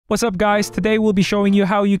What's up guys, today we'll be showing you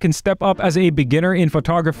how you can step up as a beginner in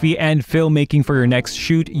photography and filmmaking for your next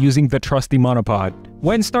shoot using the trusty Monopod.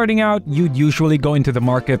 When starting out, you'd usually go into the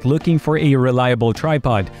market looking for a reliable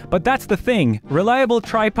tripod. But that's the thing, reliable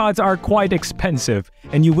tripods are quite expensive,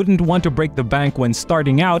 and you wouldn't want to break the bank when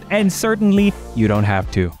starting out, and certainly you don't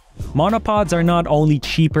have to. Monopods are not only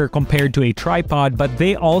cheaper compared to a tripod, but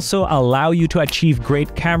they also allow you to achieve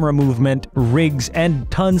great camera movement, rigs,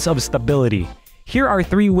 and tons of stability. Here are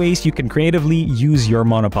 3 ways you can creatively use your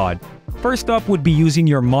monopod. First up would be using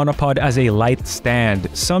your monopod as a light stand.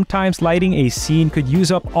 Sometimes lighting a scene could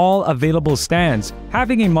use up all available stands.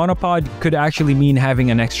 Having a monopod could actually mean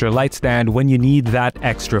having an extra light stand when you need that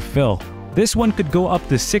extra fill. This one could go up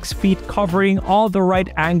to 6 feet, covering all the right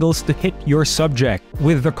angles to hit your subject.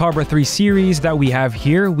 With the Cobra 3 series that we have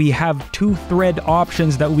here, we have 2 thread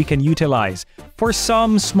options that we can utilize. For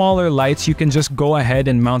some smaller lights, you can just go ahead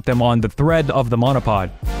and mount them on the thread of the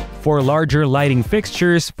monopod. For larger lighting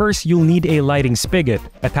fixtures, first you'll need a lighting spigot.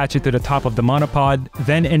 Attach it to the top of the monopod,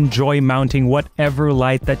 then enjoy mounting whatever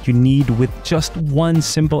light that you need with just one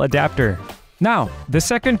simple adapter. Now, the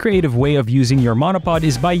second creative way of using your monopod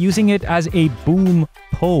is by using it as a boom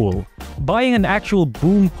pole. Buying an actual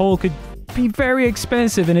boom pole could be very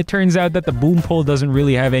expensive, and it turns out that the boom pole doesn't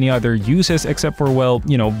really have any other uses except for, well,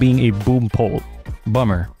 being a boom pole.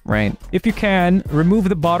 Bummer, right? If you can, remove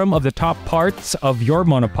the bottom of the top parts of your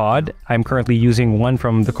monopod. I'm currently using one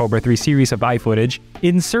from the Cobra 3 series of iFootage.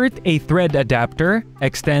 Insert a thread adapter,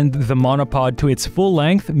 extend the monopod to its full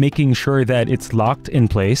length, making sure that it's locked in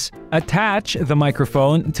place. Attach the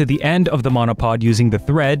microphone to the end of the monopod using the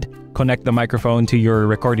thread. Connect the microphone to your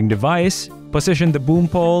recording device. Position the boom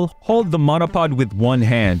pole, hold the monopod with one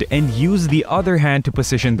hand, and use the other hand to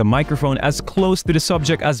position the microphone as close to the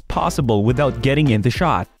subject as possible without getting in the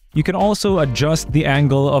shot. You can also adjust the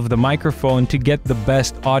angle of the microphone to get the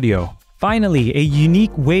best audio. Finally, a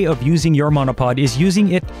unique way of using your monopod is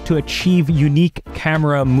using it to achieve unique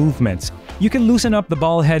camera movements. You can loosen up the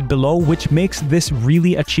ball head below, which makes this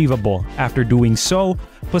really achievable. After doing so,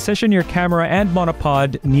 position your camera and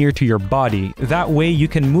monopod near to your body. That way you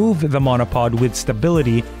can move the monopod with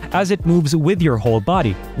stability as it moves with your whole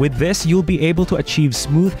body. With this, you'll be able to achieve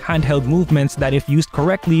smooth handheld movements that, if used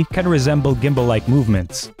correctly, can resemble gimbal-like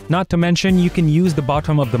movements. Not to mention, you can use the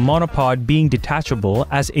bottom of the monopod being detachable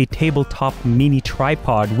as a tabletop mini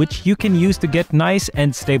tripod, which you can use to get nice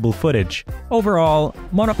and stable footage. Overall,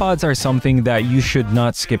 monopods are something that you should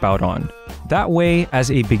not skip out on. That way,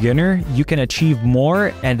 as a beginner, you can achieve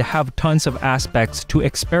more and have tons of aspects to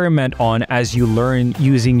experiment on as you learn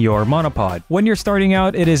using your monopod. When you're starting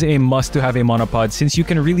out, it is a must to have a monopod since you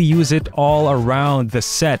can really use it all around the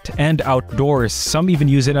set and outdoors. Some even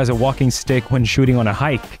use it as a walking stick when shooting on a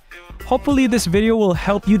hike. Hopefully this video will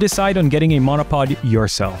help you decide on getting a monopod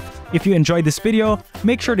yourself. If you enjoyed this video,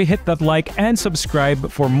 make sure to hit that like and subscribe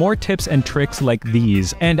for more tips and tricks like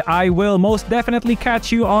these. And I will most definitely catch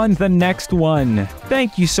you on the next one.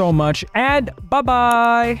 Thank you so much, and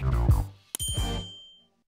bye-bye!